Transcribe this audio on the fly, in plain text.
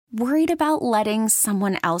Worried about letting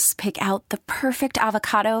someone else pick out the perfect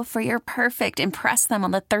avocado for your perfect impress them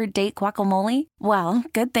on the third date guacamole? Well,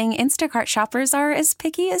 good thing Instacart shoppers are as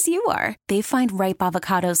picky as you are. They find ripe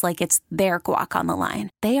avocados like it's their guac on the line.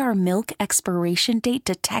 They are milk expiration date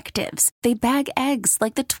detectives. They bag eggs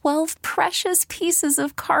like the 12 precious pieces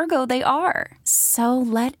of cargo they are. So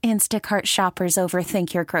let Instacart shoppers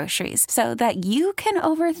overthink your groceries so that you can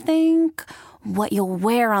overthink what you'll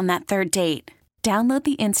wear on that third date. Download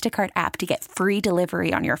the Instacart app to get free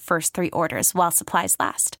delivery on your first 3 orders while supplies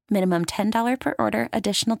last. Minimum $10 per order.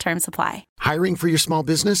 Additional terms apply. Hiring for your small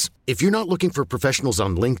business? If you're not looking for professionals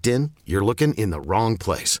on LinkedIn, you're looking in the wrong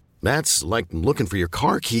place. That's like looking for your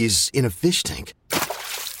car keys in a fish tank.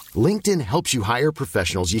 LinkedIn helps you hire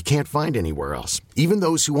professionals you can't find anywhere else, even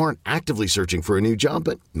those who aren't actively searching for a new job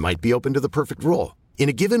but might be open to the perfect role. In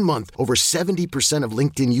a given month, over 70% of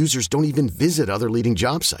LinkedIn users don't even visit other leading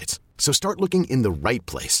job sites. So start looking in the right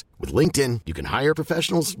place. With LinkedIn, you can hire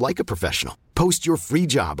professionals like a professional. Post your free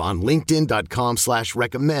job on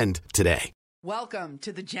linkedin.com/recommend today. Welcome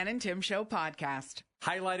to the Jen and Tim Show podcast.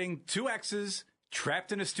 Highlighting 2 exes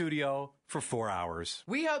trapped in a studio for 4 hours.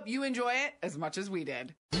 We hope you enjoy it as much as we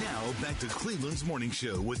did. Now back to Cleveland's Morning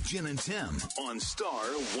Show with Jen and Tim on Star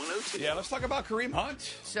 102. Yeah, let's talk about Kareem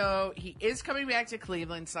Hunt. So he is coming back to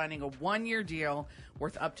Cleveland, signing a 1-year deal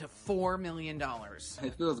worth up to $4 million.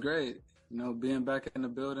 It feels great, being back in the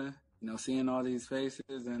building, seeing all these faces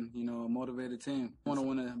and, a motivated team. I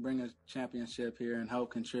want to bring a championship here and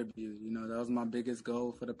help contribute. That was my biggest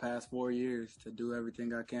goal for the past 4 years, to do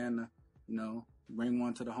everything I can to, bring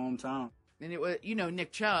one to the hometown. And it was,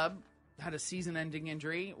 Nick Chubb had a season-ending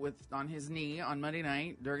injury on his knee on Monday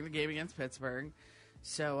night during the game against Pittsburgh.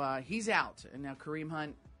 So he's out, and now Kareem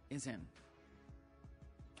Hunt is in.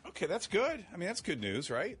 Okay, that's good. I mean, that's good news,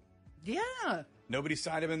 right? Yeah. Nobody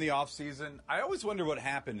signed him in the offseason. I always wonder what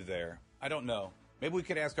happened there. I don't know. Maybe we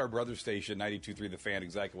could ask our brother station, 92.3 The Fan,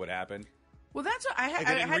 exactly what happened. Well, that's what I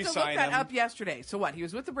had to look that up yesterday. So what? He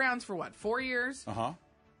was with the Browns for 4 years? Uh-huh.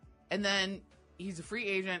 And then he's a free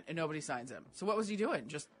agent and nobody signs him. So what was he doing?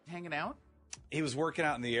 Just hanging out? He was working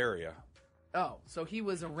out in the area. Oh, so he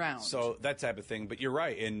was around. So that type of thing. But you're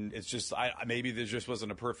right. And it's just, maybe there just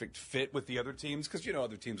wasn't a perfect fit with the other teams because,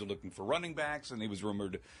 other teams are looking for running backs. And he was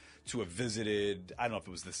rumored to have visited, I don't know if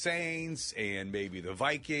it was the Saints and maybe the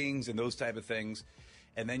Vikings and those type of things.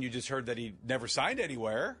 And then you just heard that he never signed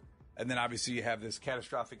anywhere. And then obviously you have this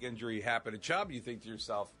catastrophic injury happen to Chubb. You think to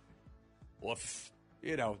yourself, well, if,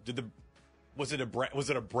 was it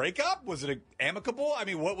a breakup? Was it amicable? I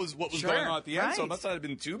mean, what was going on at the end? Right. So it must not have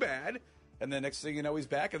been too bad. And then next thing you know, he's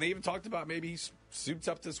back. And they even talked about maybe he suits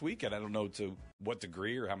up this weekend. I don't know to what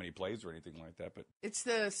degree or how many plays or anything like that. But it's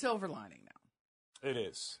the silver lining now. It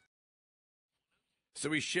is. So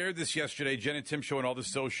we shared this yesterday, Jen and Tim Show on all the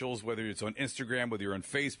socials, whether it's on Instagram, whether you're on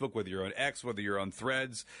Facebook, whether you're on X, whether you're on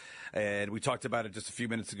Threads. And we talked about it just a few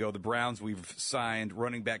minutes ago. The Browns, we've signed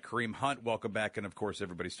running back Kareem Hunt. Welcome back. And, of course,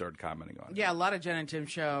 everybody started commenting on it. Yeah, a lot of Jen and Tim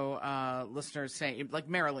Show listeners saying, like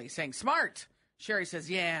Marilee saying, smart. Sherry says,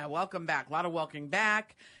 yeah, welcome back. A lot of welcoming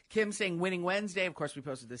back. Kim saying winning Wednesday. Of course, we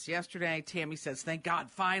posted this yesterday. Tammy says, thank God,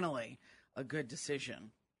 finally, a good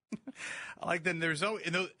decision. I like that.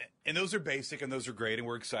 And those are basic and those are great and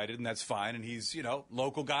we're excited and that's fine. And he's,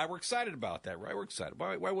 local guy. We're excited about that, right? We're excited.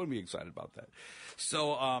 Why wouldn't we be excited about that?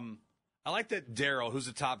 So I like that Daryl, who's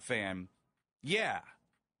a top fan. Yeah.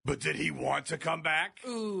 But did he want to come back?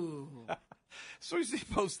 Ooh. So he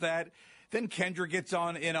posts that. Then Kendra gets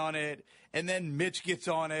in on it. And then Mitch gets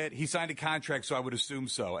on it. He signed a contract, so I would assume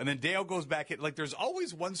so. And then Dale goes back. There's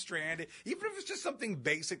always one strand, even if it's just something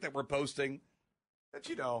basic that we're posting. That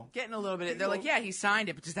getting a little bit. They're like, yeah, he signed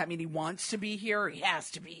it, but does that mean he wants to be here or he has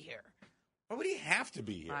to be here? Why would he have to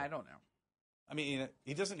be here? I don't know. I mean,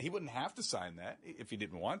 he wouldn't have to sign that if he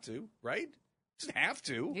didn't want to, right? He doesn't have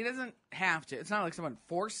to. He doesn't have to. It's not like someone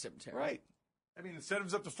forced him to. Right. I mean,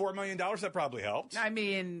 incentives up to $4 million, that probably helps. I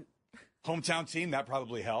mean, hometown team, that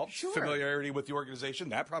probably helps. Sure. Familiarity with the organization,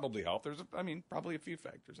 that probably helped. There's, probably a few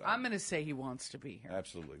factors. I'm going to say he wants to be here.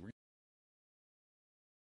 Absolutely.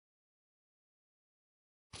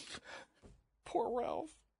 Poor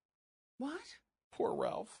Ralph. What? Poor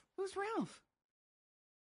Ralph. Who's Ralph?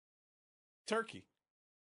 Turkey.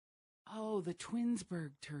 Oh, the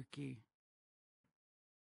Twinsburg turkey.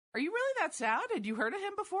 Are you really that sad? Had you heard of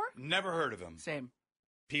him before? Never heard of him. Same.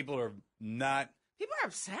 People are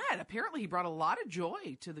upset. Apparently, he brought a lot of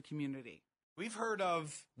joy to the community. We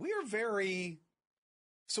are very,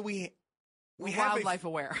 so we're wildlife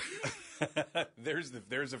aware. There's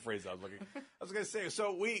a phrase I was looking. I was going to say,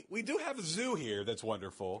 so we do have a zoo here that's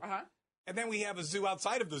wonderful. Uh-huh. And then we have a zoo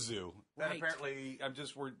outside of the zoo. That Right. apparently,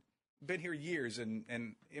 we're been here years and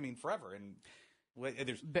I mean forever. And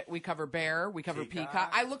there's We cover bear. We cover Peacock,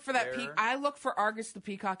 peacock. I look for that bear. I look for Argus the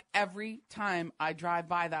peacock every time I drive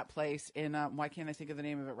by that place in. Why can't I think of the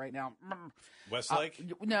name of it right now? Westlake.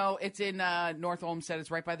 No, it's in North Olmsted.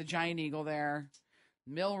 It's right by the Giant Eagle there,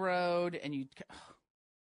 Mill Road, and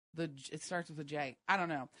it starts with a J. I don't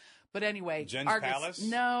know, but anyway, Jen's Argus. Palace?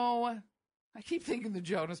 No, I keep thinking the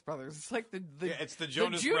Jonas Brothers. It's like It's the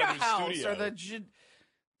Jonas Judah Brothers House studio. or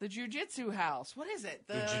the Jiu-Jitsu House. What is it?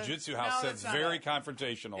 The Jiu-Jitsu House sounds very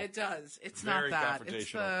confrontational. It does. It's very not that. confrontational.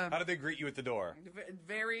 It's the How do they greet you at the door?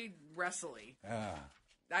 very wrestly.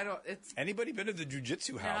 I don't. It's Anybody been to the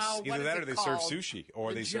Jiu-Jitsu House? No, what Either is that it or they called? serve sushi, or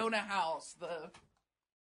the they serve. Jonah House.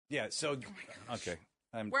 Yeah. So okay.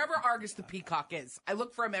 Wherever Argus the peacock is, I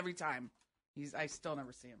look for him every time. I still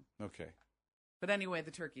never see him. Okay. But anyway,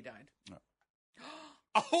 the turkey died.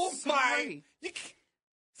 Oh my! Sorry.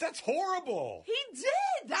 That's horrible. He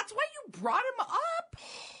did. That's why you brought him up.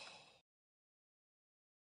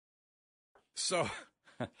 So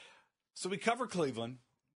we cover Cleveland,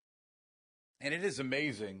 and it is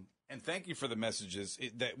amazing. And thank you for the messages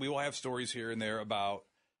that we will have stories here and there about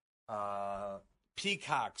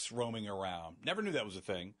peacocks roaming around. Never knew that was a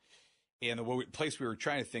thing. And the place we were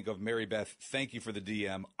trying to think of, Mary Beth, thank you for the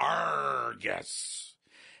DM. Argus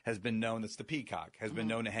has been known. That's the peacock has been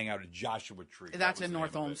known to hang out at Joshua Tree. That's That was in the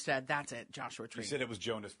North name of it. Olmsted. That's it. Joshua Tree. You said it was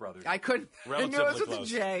Jonas Brothers. I couldn't. I knew it was Relatively with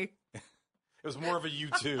close. a J. It was more of a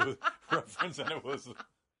U2 reference than it was.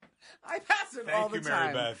 I pass it Thank all the you, Mary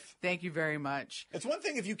time. Beth. Thank you very much. It's one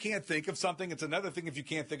thing if you can't think of something. It's another thing if you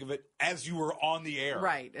can't think of it as you were on the air.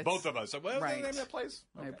 Right. Both of us. Well, right. the name of that place?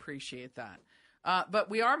 I Okay. appreciate that. But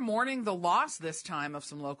we are mourning the loss this time of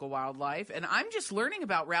some local wildlife. And I'm just learning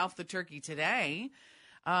about Ralph the turkey today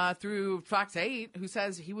through Fox 8, who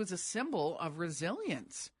says he was a symbol of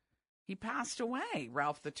resilience. He passed away,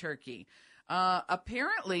 Ralph the turkey.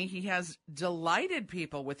 Apparently, he has delighted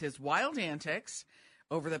people with his wild antics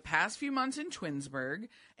over the past few months in Twinsburg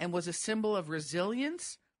and was a symbol of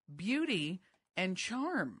resilience, beauty, and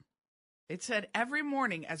charm. It said every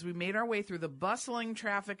morning as we made our way through the bustling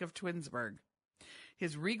traffic of Twinsburg,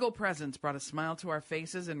 his regal presence brought a smile to our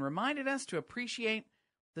faces and reminded us to appreciate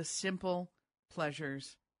the simple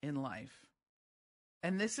pleasures in life.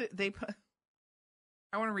 And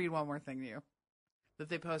I want to read one more thing to you that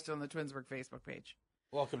they posted on the Twinsburg Facebook page.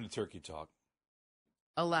 Welcome to Turkey Talk.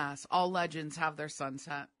 Alas, all legends have their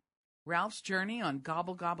sunset. Ralph's journey on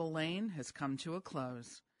Gobble Gobble Lane has come to a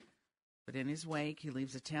close. But in his wake, he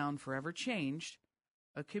leaves a town forever changed,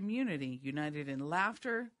 a community united in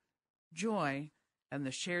laughter, joy, and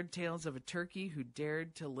the shared tales of a turkey who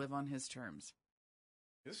dared to live on his terms.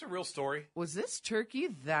 Is this a real story? Was this turkey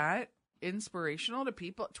that inspirational to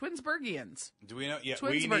people? Twinsburgians. Do we know? Yeah,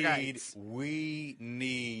 Twinsburgites. we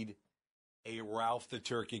need a Ralph the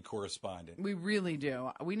Turkey correspondent. We really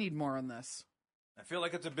do. We need more on this. I feel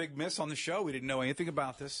like it's a big miss on the show. We didn't know anything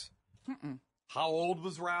about this. Mm-mm. How old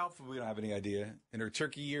was Ralph? We don't have any idea. In her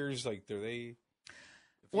turkey years, like, are they?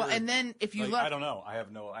 Well, and then if you like, look, I don't know. I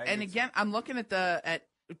have no. and again, I'm looking at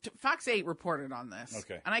Fox 8 reported on this.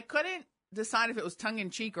 Okay. And I couldn't decide if it was tongue in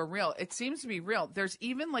cheek or real. It seems to be real. There's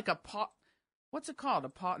even like a paw. What's it called? A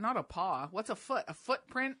paw? Not a paw. What's a foot? A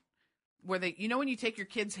footprint? Where they, when you take your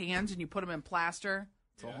kids' hands and you put them in plaster,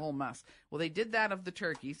 it's a whole mess. Well, they did that of the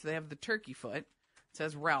turkey. So they have the turkey foot. It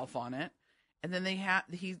says Ralph on it. And then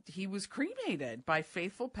he was cremated by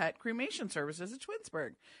Faithful Pet Cremation Services at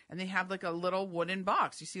Twinsburg. And they have like a little wooden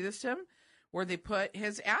box. You see this, Tim? Where they put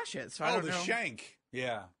his ashes. So I don't know. shank.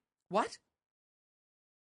 Yeah. What?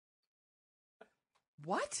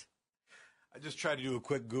 What? I just tried to do a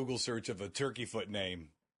quick Google search of a turkey foot name.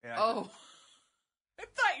 And Oh. I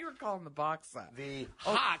thought you were calling the box that. The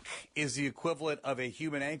hock is the equivalent of a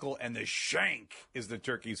human ankle, and the shank is the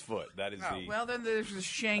turkey's foot. That is the. Well, then there's a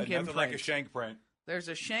shank nothing imprint. like a shank print. There's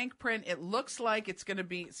a shank print. It looks like it's going to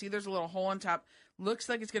be. See, there's a little hole on top. Looks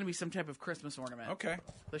like it's going to be some type of Christmas ornament. Okay.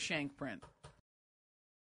 The shank print.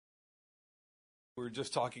 We were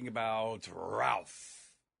just talking about Ralph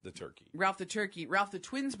the turkey. Ralph the turkey. Ralph the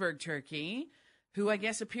Twinsburg turkey, who I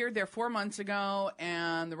guess appeared there 4 months ago,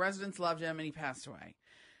 and the residents loved him, and he passed away.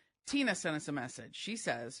 Tina sent us a message. She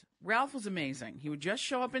says, Ralph was amazing. He would just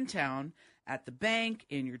show up in town, at the bank,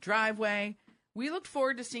 in your driveway. We looked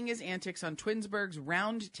forward to seeing his antics on Twinsburg's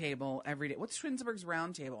Round Table every day. What's Twinsburg's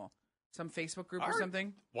Round Table? Some Facebook group or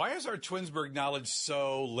something? Why is our Twinsburg knowledge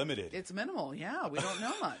so limited? It's minimal. Yeah, we don't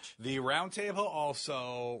know much. The round table,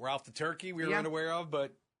 also Ralph the turkey we were unaware of,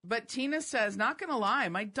 but But Tina says, not going to lie,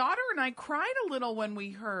 my daughter and I cried a little when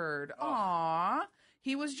we heard. Aw.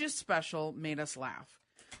 He was just special, made us laugh.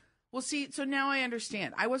 Well, see, so now I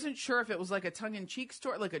understand. I wasn't sure if it was like a tongue-in-cheek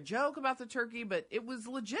story, like a joke about the turkey, but it was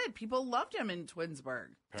legit. People loved him in Twinsburg.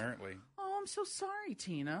 Apparently. Oh, I'm so sorry,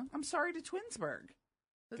 Tina. I'm sorry to Twinsburg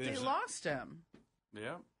that they lost him.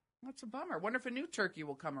 Yeah. That's a bummer. Wonder if a new turkey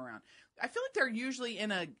will come around. I feel like they're usually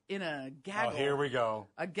in a gaggle. Oh, here we go.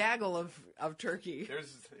 A gaggle of turkey.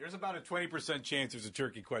 There's about a 20% chance there's a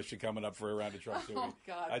turkey question coming up for a round of Truck Tuesday. Oh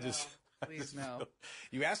God, please no.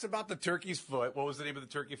 You asked about the turkey's foot. What was the name of the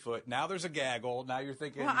turkey foot? Now there's a gaggle. Now you're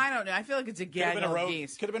thinking. Well, I don't know. I feel like it's a gaggle of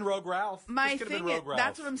geese. Could have been Rogue Ralph. My thing is,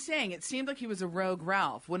 that's what I'm saying. It seemed like he was a Rogue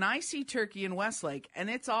Ralph. When I see turkey in Westlake, and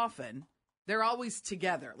it's often. They're always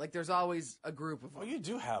together. Like, there's always a group of them. Well, you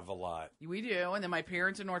do have a lot. We do. And then my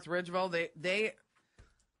parents in North Ridgeville,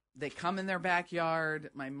 they come in their backyard.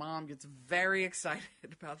 My mom gets very excited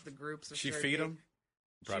about the groups of turkey. She feed them?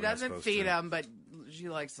 She doesn't feed them, but she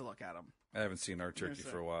likes to look at them. I haven't seen our turkey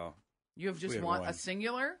for a while. You have just one, a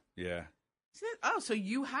singular? Yeah. Oh, so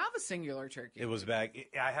you have a singular turkey. It was back.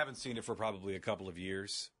 I haven't seen it for probably a couple of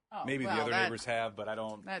years. Oh, maybe the other neighbors have, but I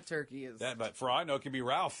don't. That turkey is. But for all I know, it could be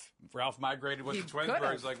Ralph. If Ralph migrated, went to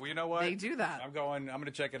Twinsburg. He's like, well, you know what? They do that. I'm going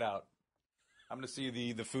to check it out. I'm going to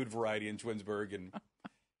see the food variety in Twinsburg and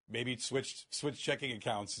maybe switch checking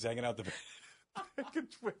accounts. He's hanging out the back in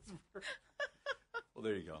Twinsburg. Well,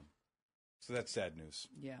 there you go. So that's sad news.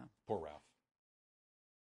 Yeah. Poor Ralph.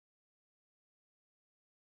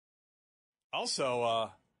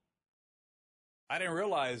 Also, I didn't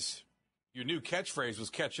realize your new catchphrase was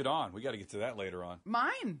 "catch it on." We got to get to that later on.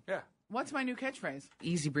 Mine? Yeah. What's my new catchphrase?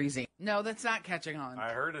 Easy breezy. No, that's not catching on.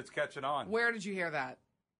 I heard it's catching on. Where did you hear that?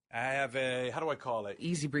 I have how do I call it?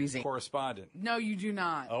 Easy breezy. Correspondent. No, you do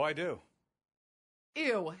not. Oh, I do.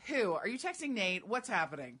 Ew, who? Are you texting Nate? What's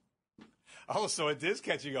happening? Oh, so it is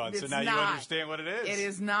catching on. It's so now not. You understand what it is. It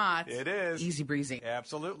is not. It is. Easy breezy.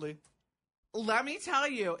 Absolutely. Let me tell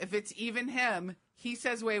you, if it's even him, he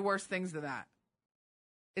says way worse things than that.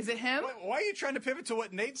 Is it him? Why are you trying to pivot to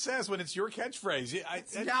what Nate says when it's your catchphrase?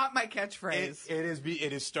 It's not my catchphrase. It is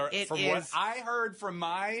It what I heard from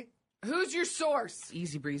my Who's your source?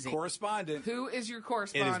 Easy breezy. Correspondent. Who is your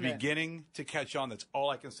correspondent? It is beginning to catch on. That's all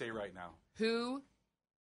I can say right now. Who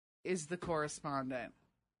is the correspondent?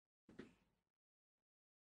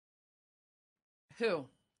 Who?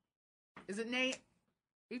 Is it Nate?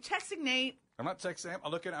 Are you texting Nate? I'm not texting him.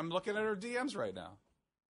 I'm looking at her DMs right now.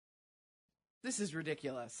 This is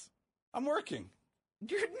ridiculous. I'm working.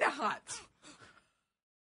 You're not.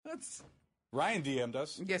 That's Ryan DM'd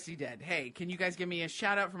us. Yes, he did. Hey, can you guys give me a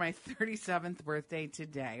shout out for my 37th birthday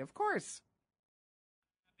today? Of course.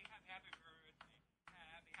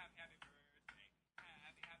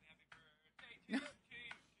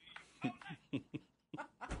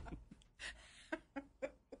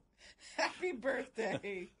 Happy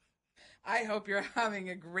birthday. I hope you're having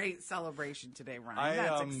a great celebration today, Ryan.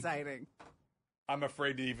 That's exciting. I'm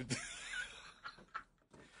afraid to even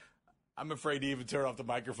turn off the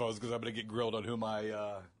microphones because I'm going to get grilled on who my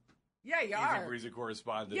yeah, you Easy are. Breezy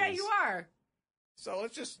correspondent Yeah, is. you are. So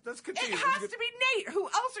let's continue. It has to be Nate. Who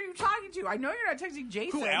else are you talking to? I know you're not texting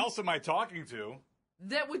Jason. Who else am I talking to?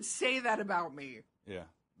 That would say that about me. Yeah.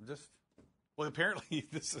 Well, apparently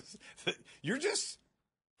you're just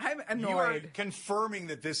I'm annoyed. You are confirming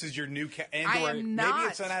that this is your new I am not. Maybe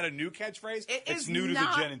it's not a new catchphrase. It's new to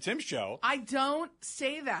not. the Jen and Tim show. I don't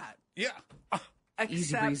say that. Yeah.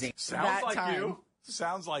 Easy breezy. Sounds like time. You.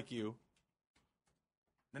 Sounds like you.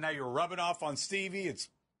 And now you're rubbing off on Stevie. It's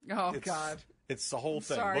God. It's the whole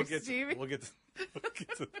thing. Sorry, Stevie. We'll get to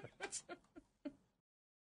that.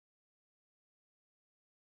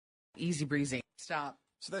 Easy breezy. Stop.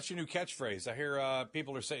 So that's your new catchphrase. I hear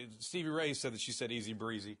people are saying, Stevie Ray said that she said easy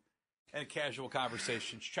breezy. And casual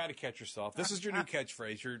conversations. Try to catch yourself. This is your new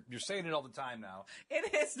catchphrase. You're saying it all the time now.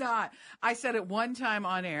 It is not. I said it one time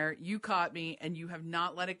on air. You caught me, and you have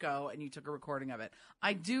not let it go, and you took a recording of it.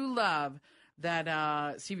 I do love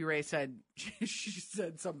that Stevie Ray said she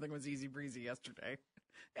said something was easy breezy yesterday.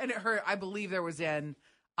 And it hurt. I believe there was an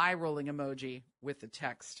eye-rolling emoji with the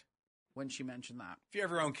text when she mentioned that. If you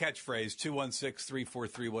have your own catchphrase,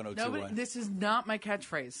 216-343-1021. No, this is not my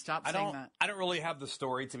catchphrase. Stop saying that. I don't really have the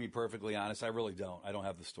story, to be perfectly honest. I really don't. I don't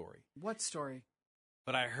have the story. What story?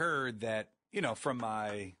 But I heard that, from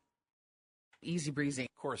my Easy breezy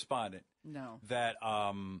correspondent. No. That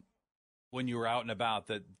when you were out and about,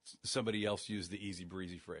 that somebody else used the easy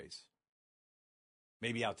breezy phrase.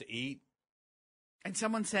 Maybe out to eat. And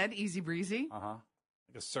someone said easy breezy? Uh-huh.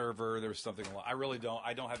 Like a server, there was something. I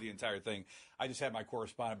don't have the entire thing. I just have my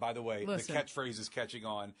correspondent. By the way, Listen. The catchphrase is catching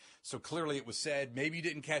on. So clearly it was said. Maybe you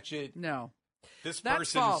didn't catch it. No. This That's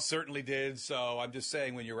person false. certainly did. So I'm just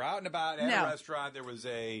saying, when you're out and about at No. a restaurant, there was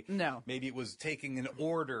maybe it was taking an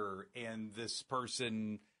order, and this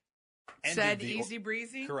person Said easy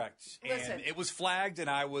breezy? Correct. Listen. And it was flagged, and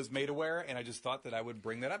I was made aware, and I just thought that I would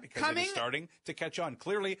bring that up because it is starting to catch on.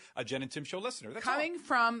 Clearly, a Jen and Tim show listener. That's coming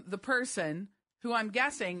from the person who I'm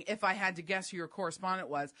guessing, if I had to guess who your correspondent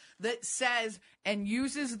was, that says and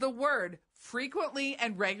uses the word frequently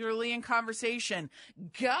and regularly in conversation.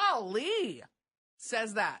 Golly,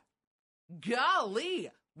 says that.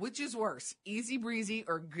 Golly, which is worse, easy breezy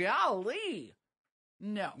or golly?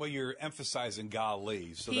 No. Well, you're emphasizing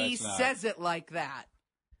golly, so He that's not. says it like that.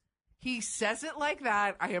 He says it like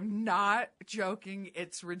that. I am not joking.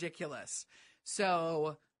 It's ridiculous.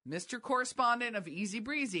 So, Mr. Correspondent of Easy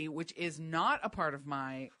Breezy, which is not a part of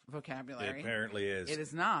my vocabulary. It apparently is. It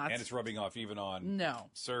is not. And it's rubbing off even on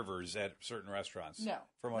servers at certain restaurants. No.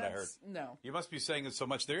 From what I heard. No. You must be saying it so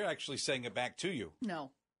much, they're actually saying it back to you. No,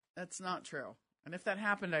 that's not true. And if that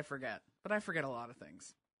happened, I forget. But I forget a lot of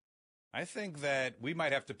things. I think that we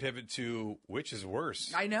might have to pivot to which is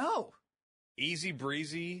worse. I know. Easy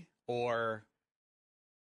breezy or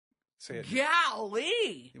say it.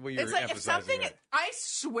 Golly. Well, you're it's like if emphasizing something, it. I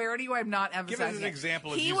swear to you, I'm not emphasizing Give us an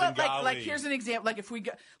example of he using would, golly. like, here's an example. Like if we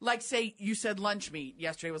go, like say you said lunch meat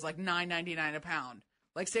yesterday was like $9.99 a pound.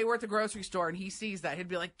 Like say we're at the grocery store and he sees that, he'd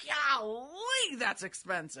be like, golly, that's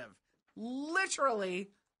expensive. Literally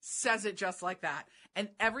says it just like that. And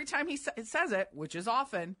every time he says it, which is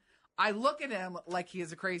often, I look at him like he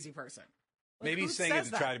is a crazy person. Like, maybe he's saying it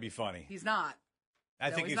to try to be funny. He's not. I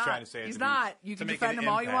think he's trying to say it. He's to not. Be, you to can make defend an him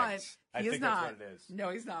all you impact. want. I He think is that's not. what it is. No,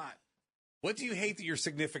 he's not. What do you hate that your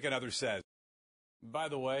significant other says? By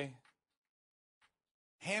the way,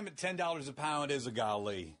 ham at $10 a pound is a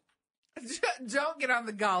golly. Don't get on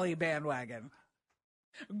the golly bandwagon.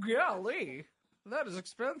 Golly, that is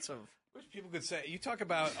expensive. I wish people could say, you talk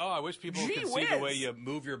about, I wish people Gee could see whiz. the way you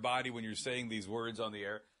move your body when you're saying these words on the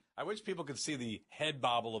air. I wish people could see the head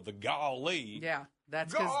bobble of the golly. Yeah,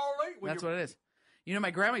 that's Golly, that's what it is. You know,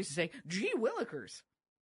 my grandma used to say, gee willikers.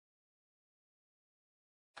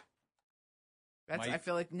 I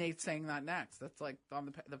feel like Nate's saying that next. That's like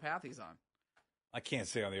on the path he's on. I can't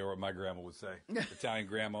say on the air what my grandma would say. Italian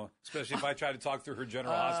grandma. Especially if I try to talk through her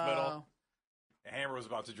general hospital. The hammer was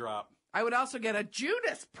about to drop. I would also get a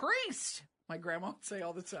Judas Priest. My grandma would say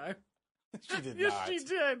all the time. She did Yes, not. she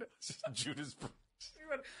did. Judas Priest. She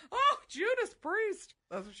went, oh, Judas Priest.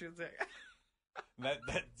 That's what she would say.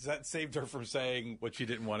 That saved her from saying what she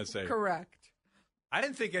didn't want to say. Correct. I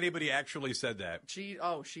didn't think anybody actually said that. She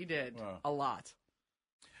did. Wow. A lot.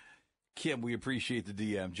 Kim, we appreciate the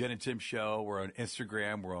DM. Jen and Tim Show. We're on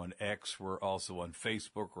Instagram. We're on X. We're also on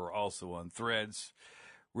Facebook. We're also on Threads.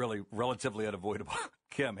 Really, relatively unavoidable.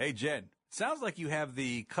 Kim, hey, Jen. Sounds like you have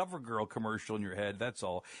the CoverGirl commercial in your head. That's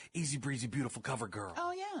all. Easy breezy, beautiful CoverGirl.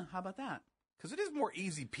 Oh, yeah. How about that? Because it is more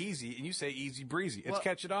easy peasy, and you say easy breezy. It's Well,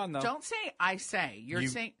 catching on, though. Don't say I say. You're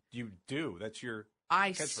saying. You do. That's your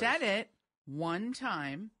I catchphrase. said it one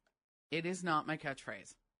time. It is not my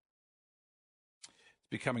catchphrase. It's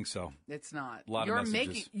becoming so. It's not. A lot of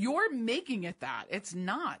messages. You're making it that. It's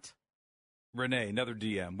not. Renee, another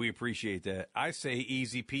DM. We appreciate that. I say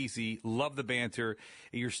easy peasy. Love the banter.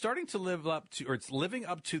 You're starting to live up to, or it's living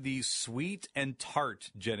up to the sweet and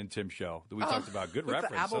tart Jen and Tim show that we talked about. Good with the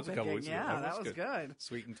reference. apple That was a couple picking. weeks ago. Yeah, that was good.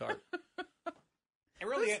 Sweet and tart. It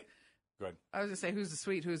really. Go ahead. I was going to say, who's the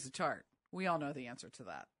sweet, who's the tart? We all know the answer to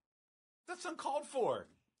that. That's uncalled for.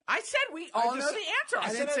 I said we all know the answer.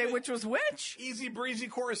 I didn't say which was which. Easy breezy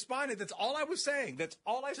correspondent. That's all I was saying. That's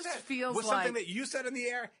all I Just said. feels was like something that you said in the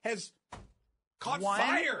air has caught One,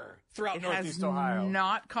 fire throughout It Northeast has Ohio.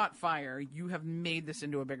 not caught fire. You have made this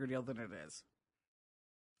into a bigger deal than it is.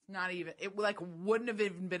 Not even. It wouldn't have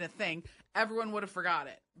even been a thing. Everyone would have forgot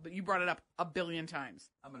it. But you brought it up a billion times.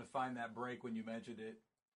 I'm going to find that break when you mentioned it.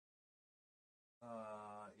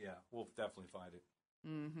 Yeah, we'll definitely find it.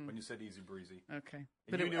 Mm-hmm. When you said easy breezy. Okay.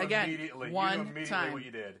 But But you knew again, immediately, one time. what you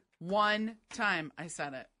did. One time I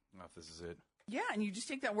said it. I don't know if this is it. Yeah, and you just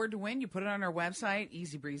take that word to win, you put it on our website,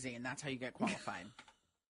 easy breezy, and that's how you get qualified.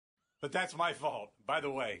 But that's my fault, by the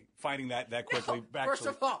way, finding that quickly. No, first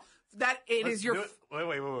of all, is your...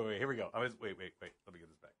 Wait. Here we go. Wait. Let me get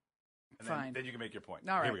this back. And Fine. Then you can make your point.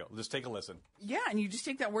 All right. Here we go. Just take a listen. Yeah, and you just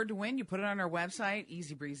take that word to win, you put it on our website,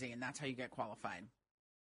 easy breezy, and that's how you get qualified.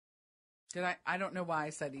 I don't know why I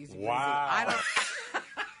said easy breezy. Wow. I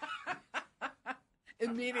don't...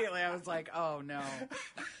 Immediately I was like, oh no.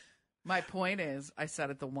 My point is, I said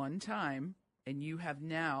it the one time, and you have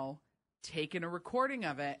now taken a recording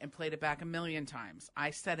of it and played it back a million times.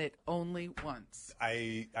 I said it only once.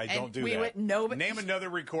 I don't do we that. Went, no, Name another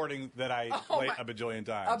recording that I played a bajillion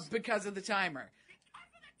times. Because of the timer.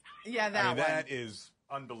 Yeah, that is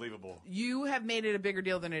unbelievable. You have made it a bigger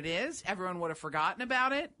deal than it is. Everyone would have forgotten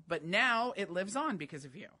about it, but now it lives on because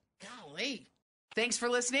of you. Golly. Thanks for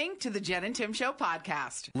listening to the Jen and Tim Show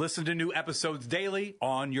podcast. Listen to new episodes daily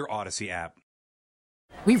on your Odyssey app.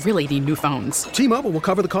 We really need new phones. T-Mobile will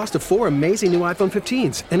cover the cost of 4 amazing new iPhone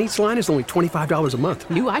 15s, and each line is only $25 a month.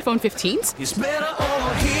 New iPhone 15s? It's better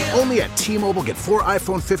over here. Only at T-Mobile, get 4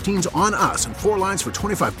 iPhone 15s on us and 4 lines for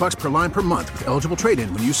 $25 per line per month with eligible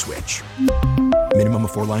trade-in when you switch. Minimum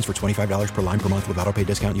of 4 lines for $25 per line per month with autopay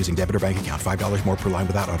discount using debit or bank account. $5 more per line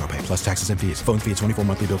without autopay, plus taxes and fees. Phone fee at 24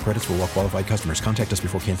 monthly bill credits for well-qualified customers. Contact us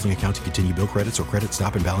before canceling account to continue bill credits or credit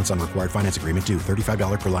stop and balance on required finance agreement due.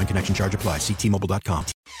 $35 per line connection charge applies. See T-Mobile.com.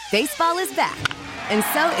 Baseball is back, and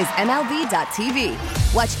so is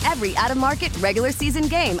MLB.tv. Watch every out-of-market regular season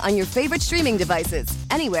game on your favorite streaming devices.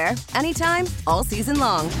 Anywhere, anytime, all season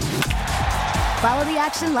long. Follow the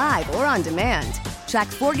action live or on demand. Track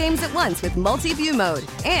 4 games at once with multi-view mode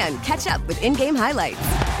and catch up with in-game highlights.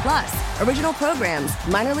 Plus, original programs,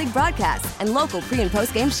 minor league broadcasts, and local pre- and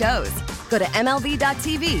post-game shows. Go to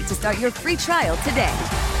MLB.tv to start your free trial today.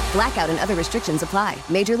 Blackout and other restrictions apply.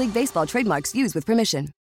 Major League Baseball trademarks used with permission.